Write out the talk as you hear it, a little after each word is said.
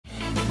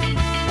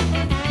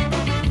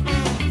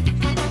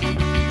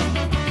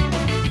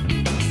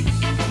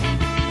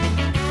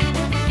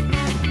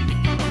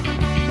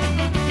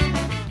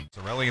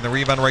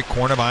rebound right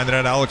corner behind the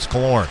net. Alex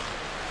Killorn.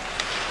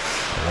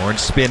 Killorn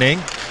spinning.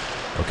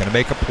 Looking to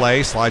make a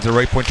play. Slides it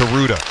right point to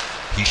Ruda.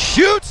 He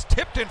shoots.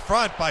 Tipped in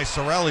front by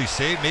Cirelli.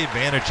 Save made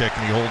Vanacek,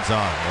 and he holds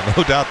on. Well,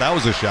 no doubt that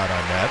was a shot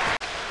on net.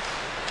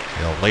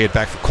 He'll lay it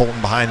back for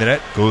Colton behind the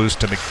net. Goes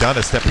to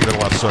McDonough, stepping to the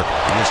left circle.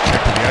 He is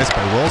checked to the ice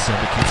by Wilson,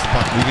 but keeps the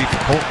puck moving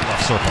for Colton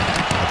left circle.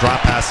 A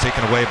drop pass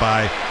taken away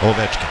by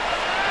Ovechkin.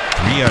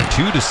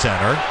 3-on-2 to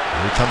center.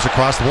 Here he comes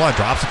across the line.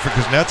 Drops it for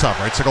Kuznetsov.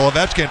 Right circle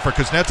Ovechkin for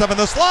Kuznetsov, and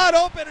the slot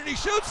open, and he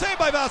shoots. Saved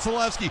by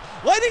Vasilevsky.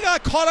 Lightning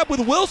got caught up with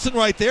Wilson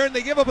right there, and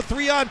they give up a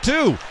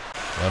 3-on-2.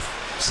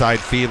 Left side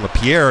feed.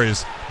 Lapierre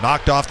is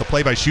knocked off the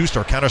play by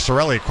Schuster. Counter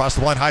Cirelli across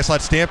the line. High slot.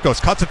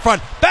 Stamkos cuts in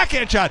front.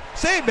 Backhand shot.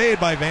 Save made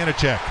by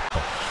Vanacek.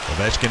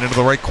 Ovechkin into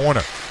the right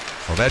corner.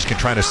 Ovechkin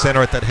trying to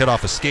center it. That hit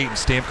off a skate, and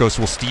Stamkos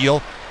will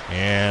steal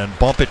and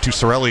bump it to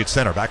Cirelli at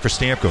center. Back for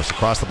Stamkos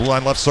across the blue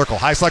line left circle.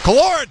 High slot.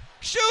 Killorn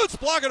shoots.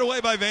 Blocked away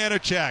by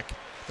Vanacek.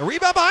 The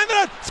rebound behind the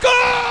net.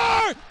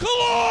 Score!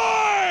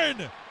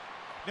 Killorn!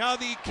 Now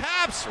the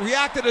Caps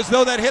reacted as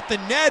though that hit the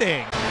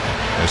netting.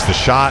 As the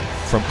shot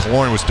from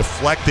Killorn was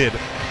deflected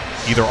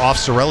either off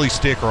Cirelli's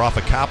stick or off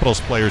a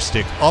Capitals player's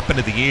stick up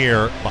into the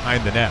air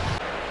behind the net.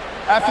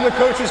 After the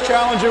coach's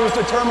challenge, it was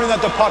determined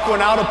that the puck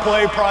went out of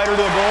play prior to the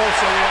goal,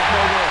 so we have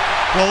no goal.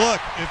 Well,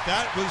 look, if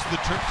that was the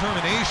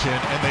determination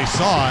and they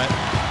saw it,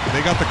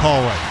 they got the call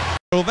right.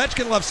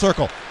 Ovechkin left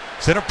circle.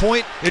 Center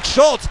point, it's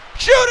Schultz.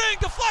 Shooting!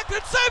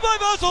 Deflected! Saved by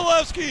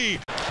Vasilevsky!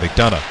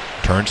 McDonough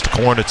turns to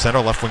Killorn at center.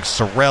 Left wing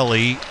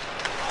Cirelli.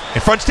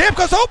 In front,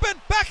 Stamkos open!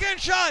 Backhand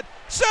shot!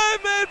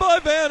 Save made by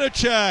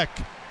Vanacek!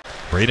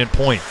 Braden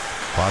Point.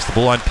 Across the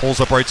blue line, pulls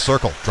up right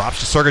circle. Drops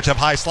to Sergachev,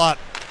 high slot.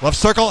 Left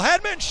circle,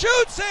 Hedman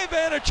shoots! Save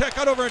Vanacek!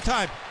 Cut over in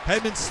time.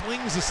 Hedman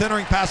slings the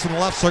centering pass from the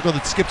left circle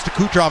that skips to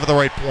Kucherov at the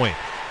right point.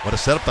 What a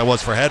setup that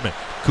was for Hedman.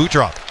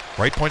 Kucherov,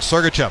 right point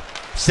Sergachev.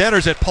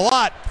 Centers it,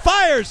 Palat,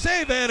 fires!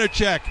 Save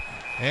Vanacek!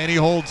 And he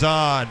holds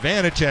on.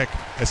 Vanacek,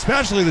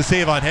 especially the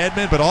save on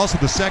Hedman, but also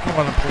the second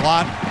one on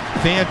Palat.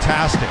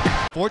 Fantastic.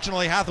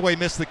 Fortunately, Hathaway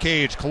missed the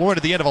cage. Killorn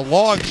at the end of a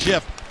long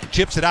shift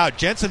chips it out.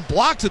 Jensen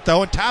blocks it,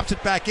 though, and taps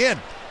it back in.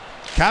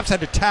 Caps had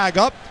to tag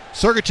up.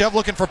 Sergachev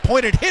looking for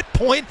point and hit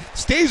point.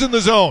 Stays in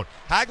the zone.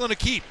 Hagelin to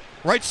keep.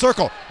 Right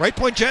circle. Right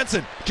point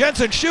Jensen.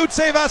 Jensen shoots.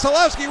 Save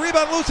Vasilevsky.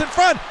 Rebound loose in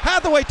front.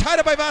 Hathaway tied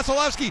up by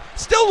Vasilevsky.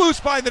 Still loose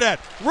behind the net.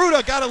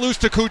 Ruda got it loose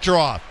to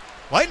Kucherov.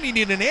 Lightning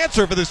need an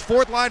answer for this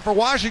fourth line for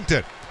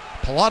Washington.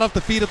 Palat off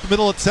the feet at the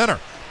middle at center.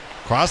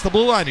 Across the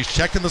blue line. He's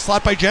checked in the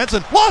slot by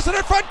Jensen. Lost it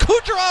in front.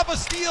 Kucherov a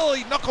steal.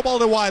 He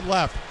knuckleballed it wide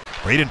left.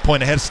 Braden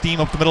Point ahead of steam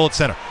up the middle at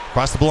center.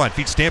 Across the blue line.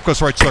 Feeds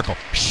Stamkos right circle.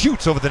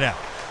 Shoots over the net.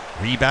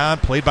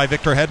 Rebound played by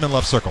Victor Hedman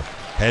left circle.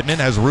 Hedman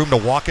has room to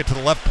walk it to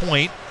the left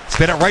point.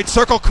 Spin it right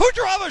circle.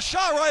 Kucherov a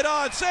shot right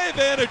on. Save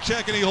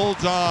Vanacek, and he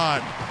holds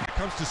on.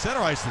 Comes to center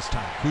ice this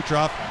time.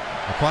 Kucherov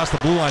across the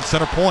blue line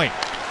center point.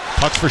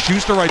 Pucks for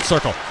Schuster right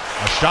circle.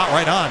 A shot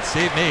right on.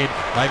 Save made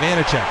by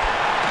Vanacek.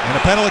 And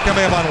a penalty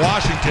coming up on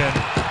Washington.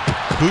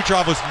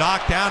 Kucherov was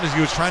knocked down as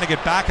he was trying to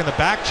get back in the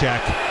back check.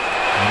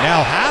 And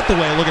now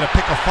Hathaway looking to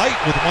pick a fight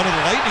with one of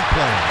the Lightning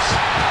players.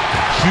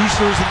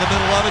 Schuster's in the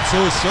middle of it, so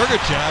is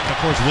Sergachev. And of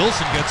course,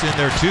 Wilson gets in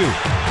there too.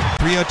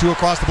 3-on-2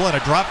 across the blue. A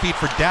drop feed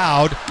for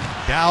Dowd.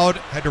 Dowd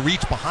had to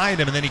reach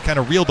behind him, and then he kind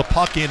of reeled the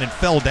puck in and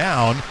fell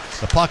down.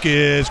 The puck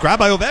is grabbed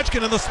by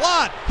Ovechkin in the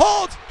slot.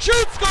 Holds,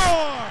 shoots,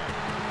 score!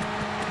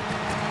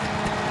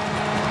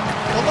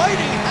 The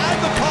Lightning had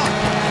the puck.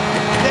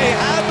 They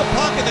had the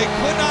puck, and they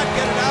could not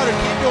get it out. It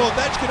came to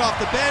Ovechkin off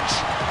the bench.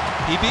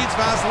 He beats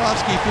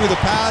Vasilevsky through the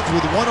pads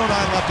with 1:09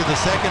 left in the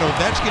second.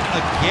 Ovechkin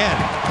again.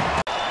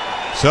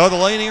 So the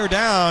Lightning are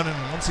down, and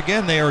once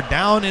again they are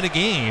down in a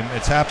game.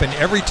 It's happened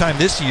every time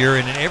this year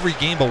and in every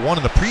game but one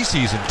in the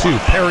preseason too.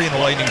 Perry in the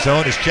Lightning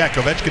zone is checked.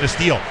 Ovechkin a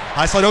steal.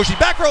 High slide Oshie,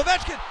 back for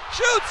Ovechkin.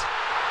 Shoots!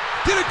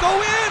 Did it go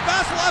in?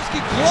 Vasilevsky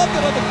gloved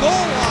it on the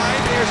goal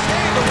line. They're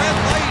saying the red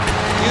light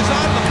is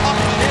on the puck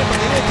went in, but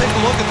they will take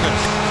a look at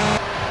this.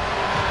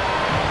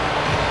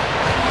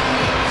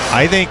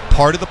 I think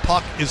part of the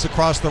puck is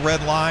across the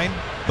red line,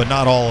 but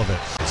not all of it.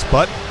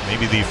 But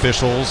maybe the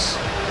officials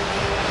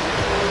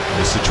in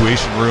the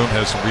situation room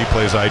have some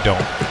replays I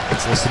don't.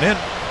 Let's listen in.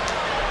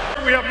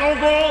 We have no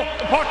goal.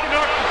 The puck is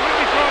not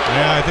completely crossed.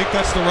 Yeah, I think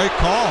that's the right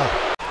call.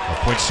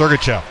 Point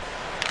Sergachev.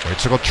 Right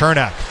circle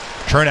Chernak.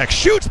 Chernak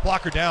shoots.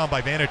 Blocker down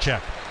by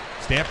Vanacek.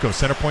 Stamkos,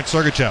 center point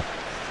Sergachev.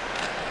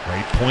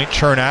 Right point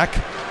Chernak.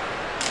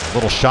 A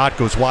little shot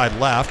goes wide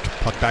left.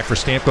 Puck back for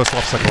Stamkos.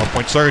 Left circle. Left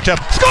point Sergachev.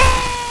 Score!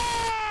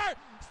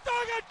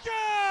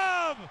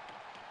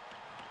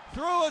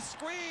 Through a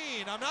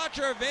screen. I'm not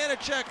sure if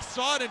Vanacek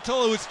saw it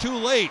until it was too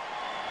late.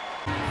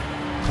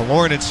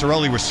 Killorn and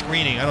Cirelli were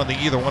screening. I don't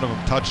think either one of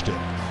them touched it.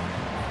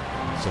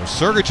 So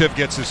Sergachev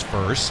gets his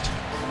first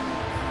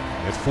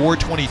at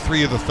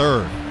 4:23 of the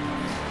third.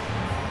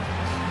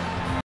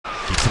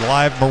 Keeps it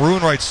alive.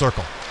 Maroon right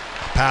circle.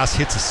 Pass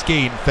hits a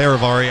skate. And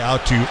Farivari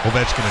out to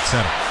Ovechkin at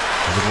center.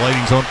 Over the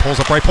Lightning zone, pulls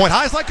up right point.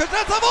 High slide,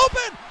 Kuznetsov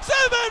open!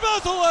 Save by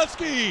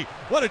Vasilevsky!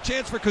 What a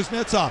chance for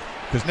Kuznetsov.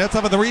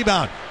 Kuznetsov on the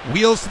rebound.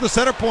 Wheels to the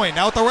center point.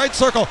 Now at the right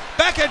circle.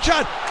 Backhand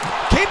shot.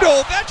 Came to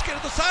Ovechkin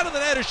at the side of the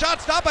net. A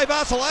shot stopped by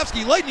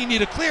Vasilevsky. Lightning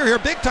need a clear here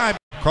big time.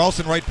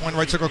 Carlson, right point,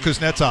 right circle,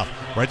 Kuznetsov.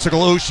 Right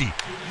circle, Oshie.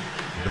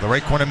 Into the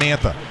right corner,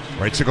 Mantha.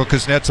 Right circle,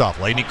 Kuznetsov.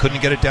 Lightning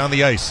couldn't get it down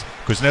the ice.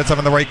 Kuznetsov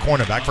in the right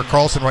corner. Back for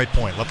Carlson, right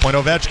point. Left point,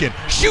 Ovechkin.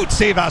 Shoot,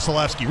 save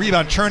Vasilevsky.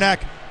 Rebound,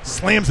 Chernak.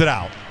 Slams it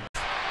out.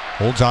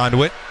 Holds on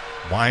to it.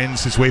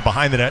 Winds his way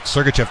behind the net.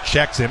 Sergachev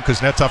checks him.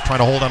 Kuznetsov trying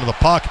to hold onto the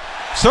puck.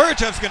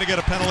 Sergachev's going to get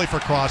a penalty for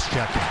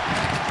cross-checking.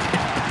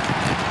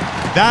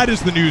 That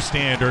is the new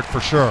standard for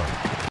sure.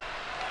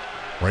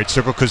 Right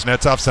circle,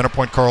 Kuznetsov. Center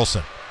point,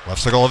 Carlson. Left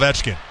circle,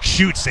 Ovechkin.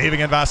 Shoot,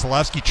 saving on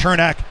Vasilevsky.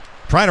 Chernak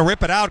trying to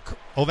rip it out.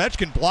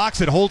 Ovechkin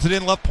blocks it, holds it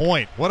in left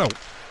point. What a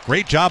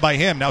great job by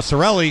him. Now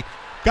Cirelli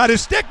got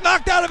his stick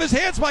knocked out of his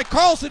hands by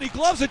Carlson. He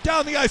gloves it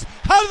down the ice.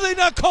 How did they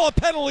not call a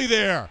penalty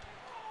there?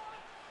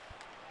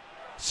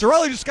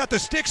 Cirelli just got the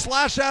stick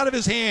slashed out of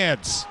his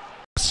hands.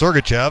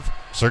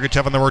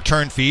 Sergachev on the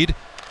return feed.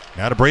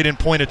 Now to Braden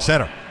Point at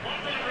center.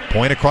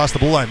 Point across the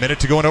blue line. Minute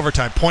to go in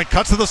overtime. Point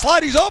cuts to the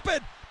slide. He's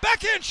open.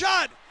 Backhand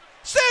shot.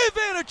 Save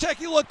Vanacek.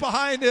 He looked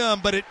behind him,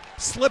 but it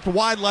slipped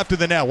wide left of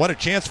the net. What a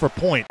chance for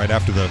Point. Right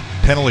after the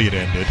penalty had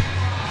ended.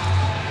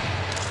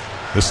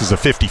 This is a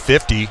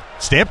 50-50.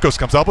 Stamkos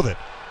comes up with it.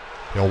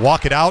 He'll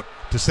walk it out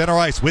to center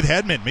ice with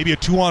Hedman. Maybe a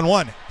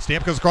 2-on-1.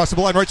 Stamkos across the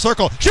blue line. Right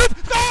circle. Shoot.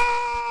 Score!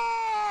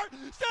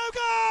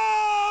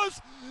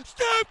 Stamkos!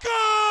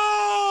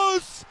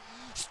 Stamkos!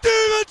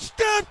 Steven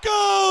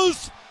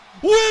Stamkos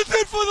wins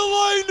it for the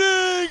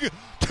Lightning!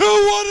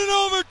 2-1 in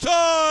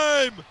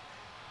overtime!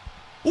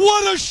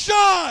 What a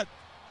shot!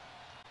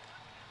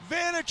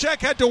 Vanacek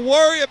had to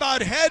worry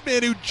about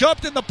Hedman, who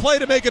jumped in the play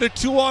to make it a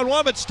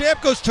 2-on-1, but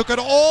Stamkos took it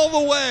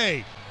all the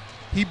way.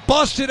 He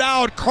busted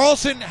out.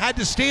 Carlson had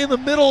to stay in the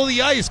middle of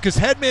the ice because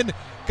Hedman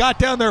got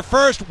down there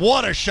first.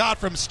 What a shot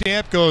from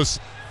Stamkos.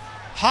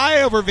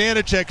 High over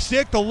Vanacek's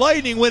stick. The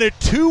Lightning win it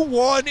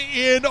 2-1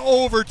 in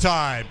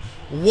overtime.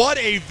 What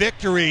a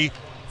victory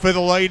for the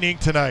Lightning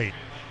tonight.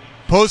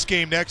 Post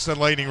game next on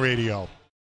Lightning Radio.